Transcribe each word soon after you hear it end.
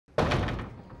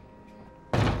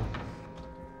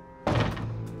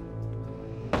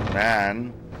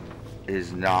Man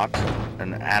is not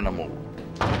an animal.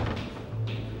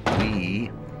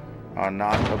 We are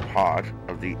not a part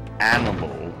of the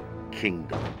animal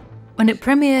kingdom. When it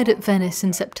premiered at Venice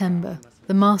in September,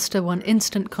 The Master won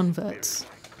instant converts.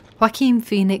 Joaquin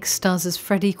Phoenix stars as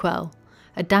Freddie Queall,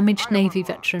 a damaged Navy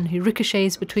veteran who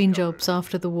ricochets between jobs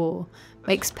after the war,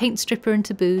 makes paint stripper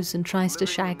into booze and tries to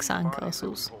shag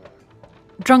sandcastles.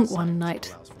 Drunk one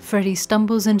night, Freddie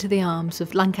stumbles into the arms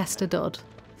of Lancaster Dodd,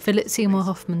 Seymour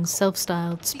Hoffman's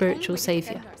self-styled spiritual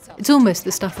saviour. It's almost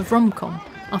the stuff of rom-com.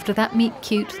 After that meet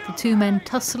cute, the two men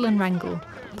tussle and wrangle,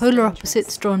 polar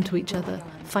opposites drawn to each other,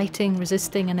 fighting,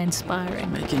 resisting and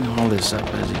inspiring. Making all this up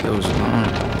as he goes along.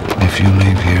 If you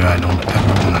leave here, I don't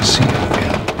ever want to see you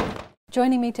again.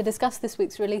 Joining me to discuss this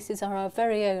week's releases are our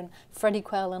very own Freddie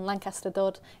Queall and Lancaster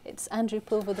Dodd. It's Andrew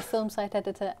Pulver, the film site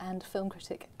editor, and film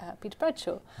critic Peter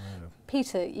Bradshaw. Yeah.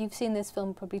 Peter, you've seen this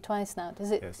film probably twice now.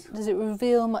 Does it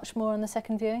reveal much more on the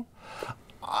second viewing?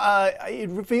 It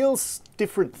reveals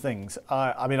different things.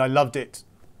 I mean, I loved it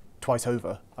twice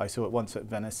over. I saw it once at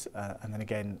Venice and then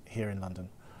again here in London.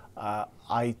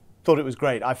 I thought it was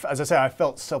great. As I say, I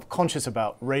felt self-conscious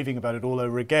about raving about it all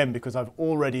over again because I've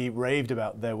already raved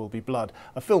about There Will Be Blood,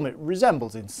 a film it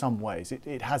resembles in some ways.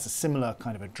 It has a similar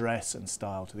kind of address and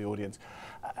style to the audience.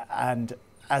 And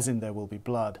as in There Will Be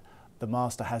Blood, The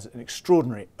Master has an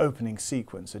extraordinary opening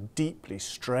sequence, a deeply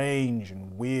strange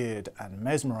and weird and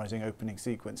mesmerising opening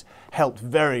sequence, helped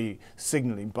very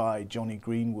signally by Johnny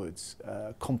Greenwood's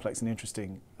complex and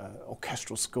interesting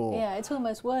orchestral score. Yeah, it's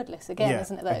almost wordless again,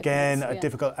 isn't it? Again,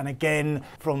 difficult, and again,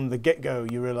 from the get-go,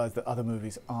 you realise that other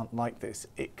movies aren't like this.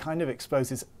 It kind of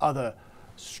exposes other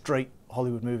straight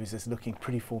Hollywood movies as looking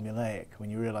pretty formulaic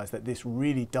when you realise that this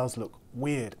really does look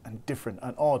weird and different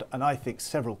and odd, and I think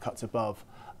several cuts above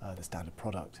the standard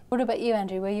product. What about you,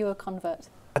 Andrew? Were you a convert?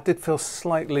 I did feel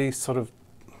slightly sort of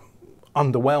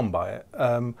underwhelmed by it.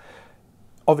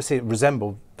 Obviously, it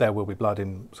resembled There Will Be Blood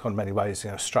in kind of many ways,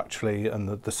 you know, structurally, and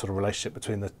the sort of relationship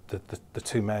between the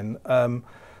two men.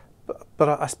 But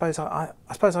I suppose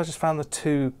I just found the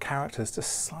two characters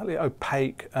just slightly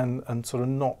opaque and sort of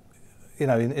not, you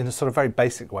know, in a sort of very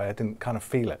basic way. I didn't kind of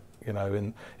feel it, you know,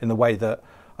 in the way that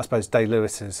I suppose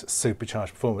Day-Lewis's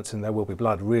supercharged performance in There Will Be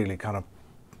Blood really kind of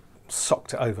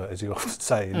socked it over, as you often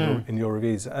say in your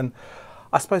reviews. And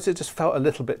I suppose it just felt a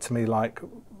little bit to me like,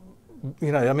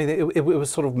 you know, I mean, it was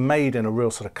sort of made in a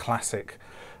real sort of classic,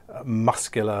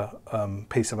 muscular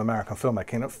piece of American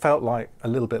filmmaking. It felt like a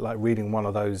little bit like reading one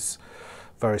of those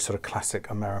very sort of classic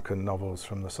American novels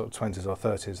from the sort of 20s or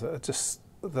 30s that are just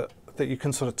that you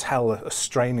can sort of tell are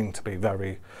straining to be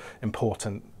very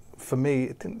important. For me,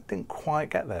 it didn't quite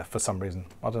get there for some reason.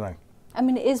 I don't know. I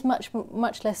mean, it is much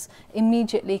less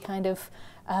immediately kind of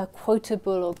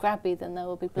quotable or grabby than There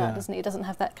Will Be Blood, isn't it? It doesn't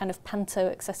have that kind of panto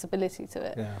accessibility to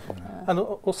it. Yeah. And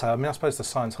also, I mean, I suppose the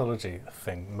Scientology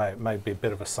thing may be a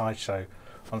bit of a sideshow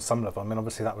on some level. I mean,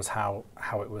 obviously that was how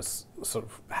it was sort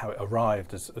of how it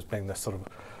arrived as being this sort of,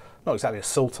 not exactly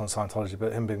assault on Scientology,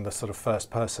 but him being the sort of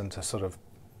first person to sort of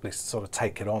at least sort of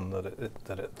take it on,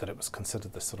 that it was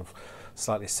considered this sort of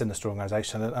slightly sinister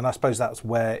organisation, and I suppose that's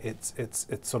where it's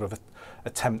sort of an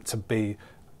attempt to be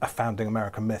a founding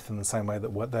American myth in the same way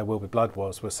that what There Will Be Blood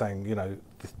was. We're saying, you know,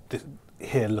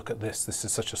 here, look at this. This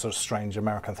is such a sort of strange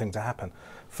American thing to happen.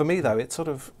 For me, though, it sort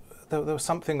of there was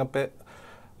something a bit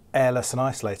airless and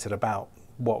isolated about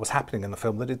what was happening in the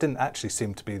film, that it didn't actually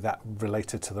seem to be that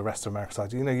related to the rest of American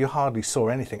society. You know, you hardly saw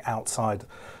anything outside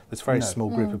this very small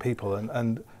group of people,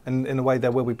 and in a way There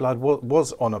Will Be Blood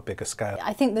was on a bigger scale.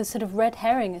 I think the sort of red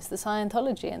herring is the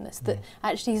Scientology in this, that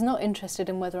actually he's not interested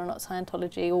in whether or not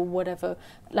Scientology or whatever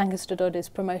Lancaster Dodd is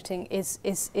promoting is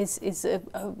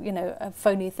a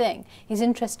phony thing. He's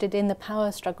interested in the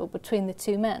power struggle between the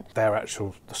two men.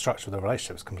 The structure of the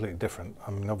relationship is completely different.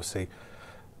 I mean, obviously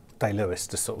Day-Lewis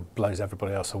just sort of blows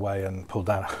everybody else away and pulled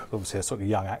down, obviously a sort of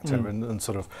young actor and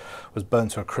sort of was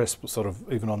burned to a crisp, sort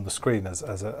of even on the screen as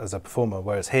a performer.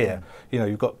 Whereas here, you know,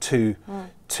 you've got two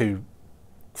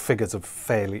figures of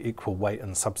fairly equal weight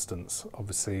and substance.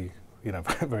 Obviously, you know,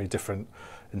 very different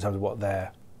in terms of what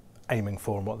they're aiming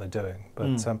for and what they're doing.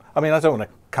 But I mean, I don't want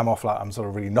to come off like I'm sort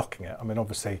of really knocking it. I mean,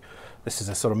 obviously, this is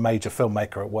a sort of major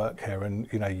filmmaker at work here, and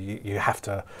you know, you have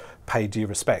to pay due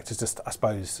respect. It's just, I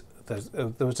suppose,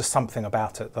 there was just something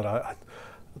about it that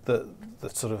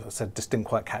that sort of said just didn't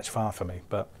quite catch fire for me.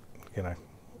 But you know,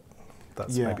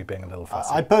 that's maybe being a little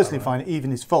fussy. I personally find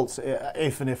even his faults,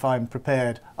 if I'm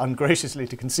prepared ungraciously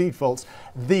to concede faults,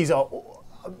 these are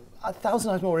 1,000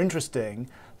 times more interesting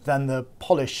than the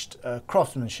polished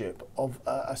craftsmanship of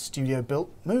a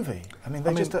studio-built movie. I mean,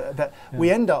 we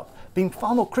end up being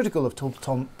far more critical of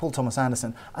Paul Thomas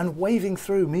Anderson and waving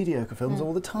through mediocre films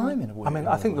all the time. In a way. I mean,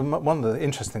 I think one of the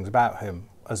interesting things about him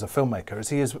as a filmmaker is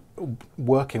he is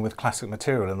working with classic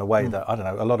material in a way that, I don't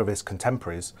know, a lot of his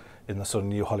contemporaries in the sort of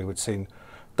new Hollywood scene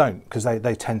don't, because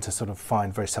they tend to sort of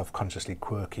find very self-consciously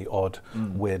quirky, odd,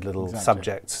 weird little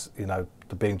subjects, you know,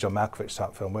 the being John Malkovich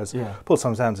type film, whereas Paul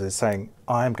Thomas Anderson is saying,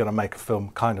 I am going to make a film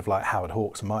kind of like Howard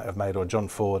Hawks might have made, or John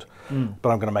Ford, but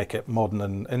I'm going to make it modern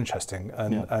and interesting,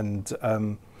 and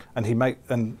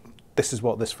this is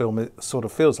what this film sort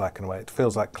of feels like in a way. It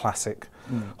feels like classic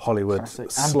Hollywood,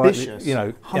 slightly, ambitious, you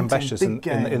know, ambitious in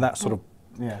that sort of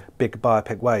big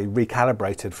biopic way,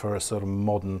 recalibrated for a sort of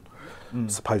modern,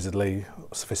 supposedly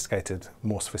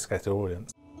more sophisticated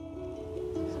audience.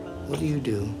 What do you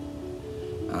do?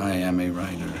 I am a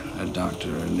writer, a doctor,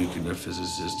 a nuclear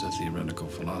physicist, a theoretical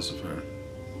philosopher.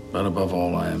 But above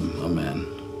all, I am a man,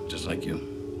 just like you.